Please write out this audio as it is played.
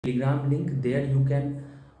Telegram link, there you can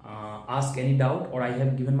ask any doubt, or I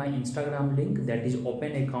have given my Instagram link, that is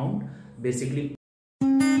open account basically.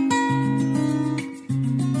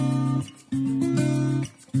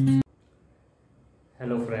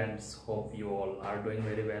 Hello friends, hope you all are doing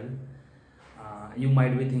very well. You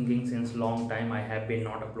might be thinking since long time I have been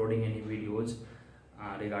not uploading any videos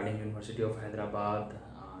regarding University of Hyderabad,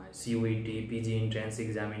 CUET, PG entrance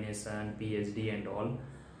examination, PhD and all.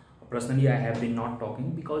 Personally, I have been not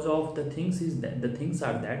talking because of the things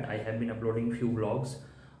are that I have been uploading few vlogs.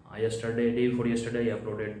 Day before yesterday I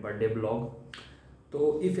uploaded birthday vlog.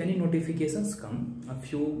 So if any notifications come, a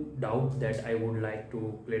few doubts that I would like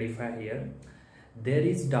to clarify here. There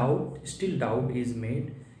is still doubt is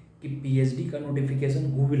made कि PhD का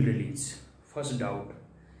notification who will release. First doubt.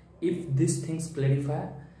 If these things clarify,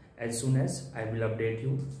 as soon as I will update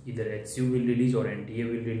you, either HCU will release or NTA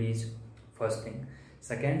will release. First thing.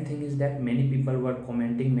 Second thing is that many people were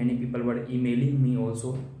commenting, many people were emailing me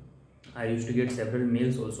also. I used to get several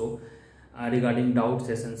mails also regarding doubt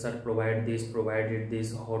sessions, sir, provided this,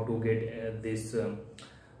 how to get this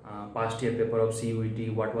past year paper of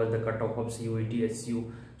CUET, what was the cutoff of CUET,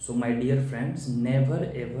 HCU. So my dear friends,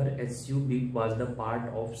 never ever HCU was the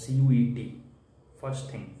part of CUET. First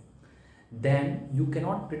thing. Then you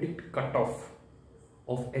cannot predict cutoff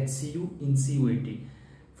of HCU in CUET.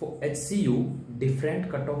 For HCU, different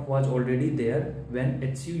cutoff was already there when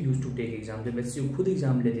HCU used to take exam. जब HCU खुद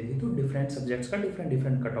exam लेती थी तो different subjects का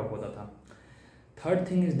different cutoff होता था. Third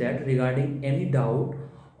thing is that regarding any doubt,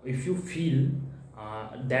 if you feel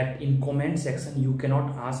that in comment section you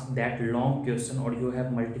cannot ask that long question or you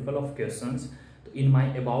have multiple of questions, in my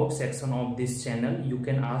about section of this channel you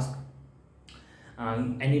can ask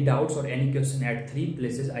any doubts or any question at 3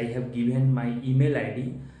 places. I have given my email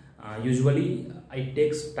ID. Usually it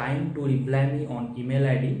takes time to reply me on email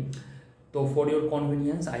ID. So for your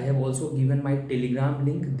convenience, I have also given my Telegram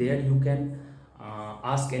link. There you can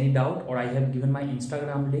ask any doubt, or I have given my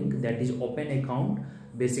Instagram link, that is open account.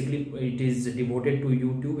 Basically it is devoted to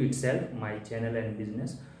YouTube itself, my channel and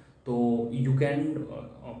business. So you can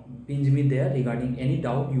ping me there regarding any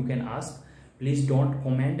doubt you can ask. Please don't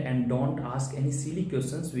comment and don't ask any silly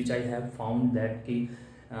questions which I have found that ki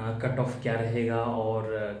cut off क्या रहेगा और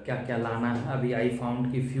क्या क्या लाना है. अभी I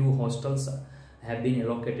found कि few hostels have been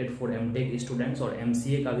allocated for MTech students और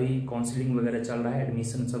एमसीए का भी काउंसलिंग वगैरह चल रहा है,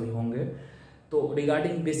 एडमिशन सभी होंगे. तो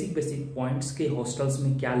रिगार्डिंग बेसिक पॉइंट्स के हॉस्टल्स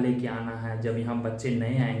में क्या लेके आना है जब यहाँ बच्चे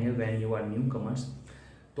नए आएंगे, when you are new commerce,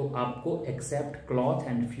 तो आपको accept cloth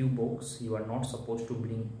and few books you are not suppose to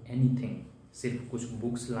bring anything. सिर्फ कुछ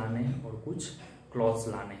बुक्स लाने हैं और कुछ क्लॉथ्स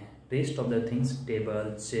लाने हैं. Rest of the things,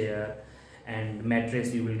 table, chair and mattress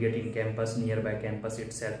you will get in campus, nearby campus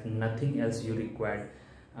itself. Nothing else you required.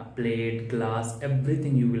 Plate, glass,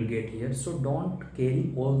 everything you will get here. So don't carry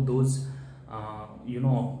all those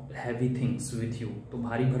heavy things with you. तो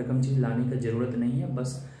भारी भरकम चीज लाने का जरूरत नहीं है.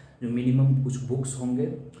 बस जो मिनिमम कुछ बुक्स होंगे,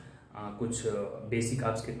 कुछ बेसिक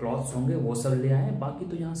आपके क्लॉथ्स होंगे, वो सब ले आए. बाकी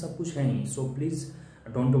तो यहाँ सब कुछ है ही. So please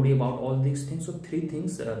don't worry about all these things. So 3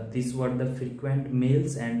 things. These were the frequent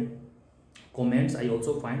mails and comments I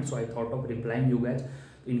also find, so I thought of replying you guys.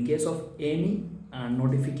 In case of any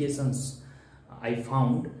notifications I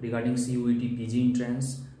found regarding CUET, PG entrance,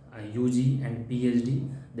 UG and PhD,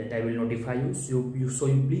 that I will notify you. So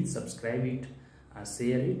you please subscribe it,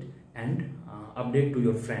 share it and update to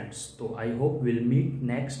your friends. So I hope we'll meet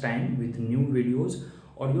next time with new videos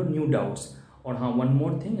or your new doubts. Or one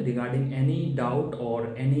more thing regarding any doubt or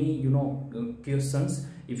any questions,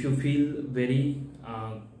 if you feel very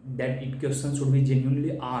that question should be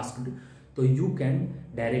genuinely asked, so you can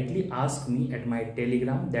directly ask me at my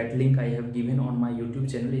Telegram. That link I have given on my YouTube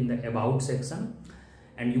channel in the about section,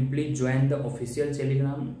 and you please join the official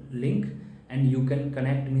Telegram link and you can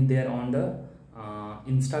connect me there on the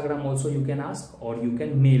Instagram also. You can ask, or you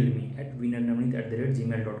can mail me at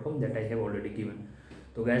vinarnavneet@gmail.com, that I have already given.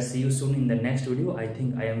 So guys, see you soon in the next video. I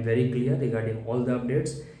think I am very clear regarding all the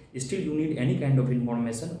updates. Still you need any kind of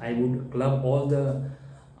information, I would club all the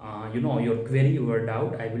your query, your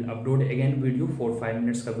doubt. I will upload again video, 4-5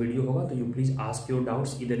 minutes का video होगा. तो you please ask your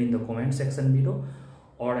doubts either in the comment section below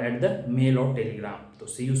or at the mail or Telegram. So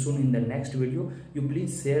see you soon in the next video. You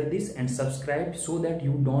please share this and subscribe so that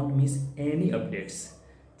you don't miss any updates.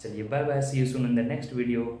 चलिए bye bye, see you soon in the next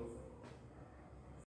video.